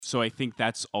So I think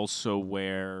that's also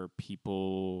where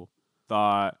people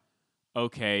thought,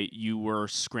 okay, you were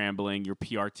scrambling, your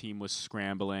PR team was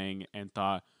scrambling and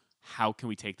thought, how can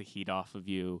we take the heat off of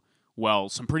you? Well,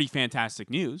 some pretty fantastic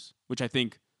news, which I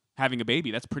think having a baby,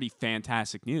 that's pretty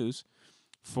fantastic news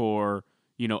for,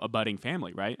 a budding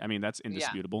family, right? I mean, that's Yeah.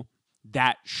 indisputable.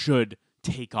 That should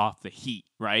take off the heat,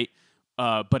 right?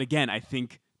 But again, I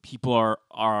think people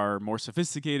are more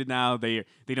sophisticated now. They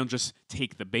don't just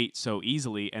take the bait so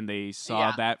easily, and they saw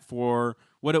Yeah. that for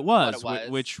what it What it was, was.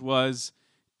 which was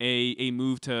a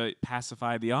move to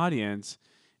pacify the audience.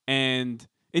 And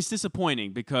it's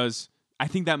disappointing because I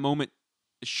think that moment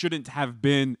shouldn't have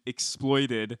been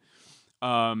exploited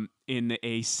in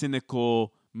a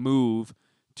cynical move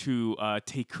to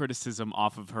take criticism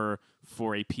off of her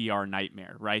for a PR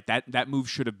nightmare, right? That move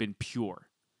should have been pure.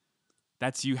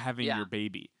 That's you having Yeah. your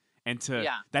baby, and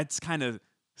Yeah. that's kind of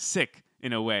sick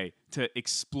in a way to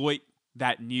exploit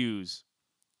that news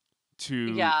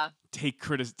to Yeah.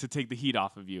 to take the heat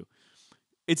off of you.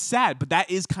 It's sad, but that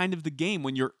is kind of the game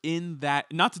when you're in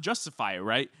that. Not to justify it,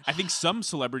 right? I think some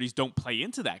celebrities don't play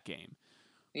into that game,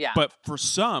 Yeah. but for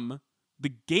some, the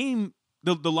game,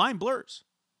 the line blurs,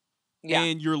 Yeah.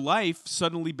 and your life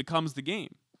suddenly becomes the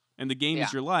game, and the game is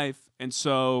Yeah. your life. And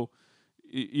so,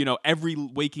 every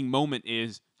waking moment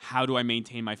is, how do I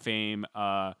maintain my fame?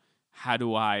 How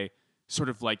do I sort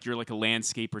of like, you're like a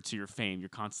landscaper to your fame. You're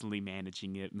constantly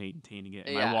managing it, maintaining it.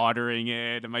 Am I Yeah. watering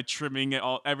it? Am I trimming it?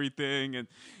 All everything,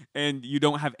 and you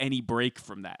don't have any break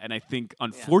from that. And I think, Yeah.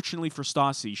 unfortunately for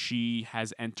Stassi, she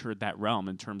has entered that realm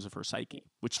in terms of her psyche,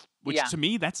 which Yeah. to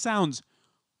me that sounds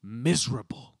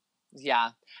miserable.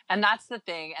 Yeah. And that's the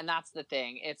thing. And that's the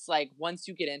thing. It's like once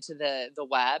you get into the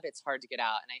web, it's hard to get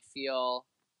out. And I feel,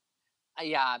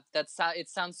 yeah, it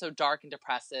sounds so dark and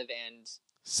depressive and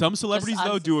Some just celebrities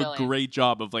though do a unfulfilling. great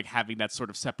job of like having that sort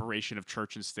of separation of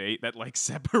church and state, that like Oh,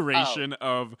 separation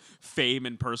of fame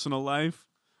and personal life.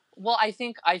 well, I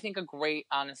think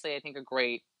honestly, I think a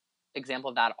great example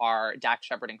of that are Dak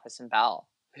Shepard and Kristen Bell,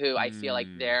 who I feel like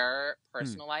Mm. their Hmm.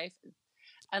 personal life,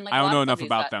 and like I a don't lot know of enough celebrities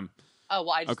about that, them. oh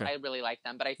well, Okay. I really like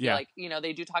them, but I feel Yeah. like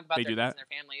they do talk about They their do kids that? and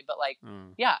their family, but like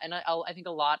Mm. yeah, and I think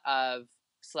a lot of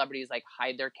celebrities like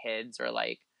hide their kids or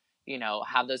like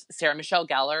have those. Sarah Michelle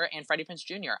Gellar and Freddie Prinze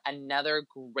Jr. Another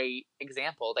great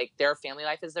example. Like their family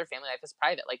life is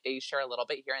private. Like they share a little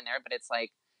bit here and there, but it's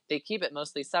like they keep it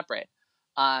mostly separate.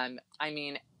 I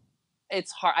mean,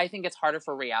 it's hard. I think it's harder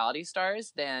for reality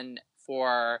stars than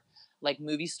for like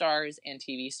movie stars and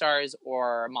TV stars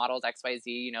or models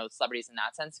XYZ, celebrities in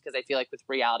that sense. Because I feel like with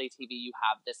reality TV, you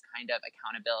have this kind of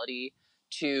accountability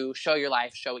to show your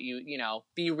life, show what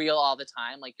be real all the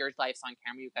time. Like your life's on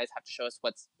camera. You guys have to show us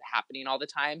what's happening all the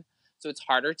time. So it's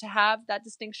harder to have that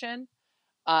distinction.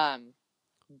 Um,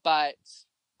 but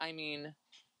I mean,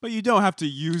 But you don't have to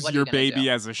use what are you your gonna do? baby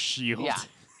as a Yeah, shield.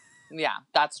 yeah,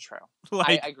 that's true. I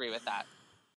Like, agree with that.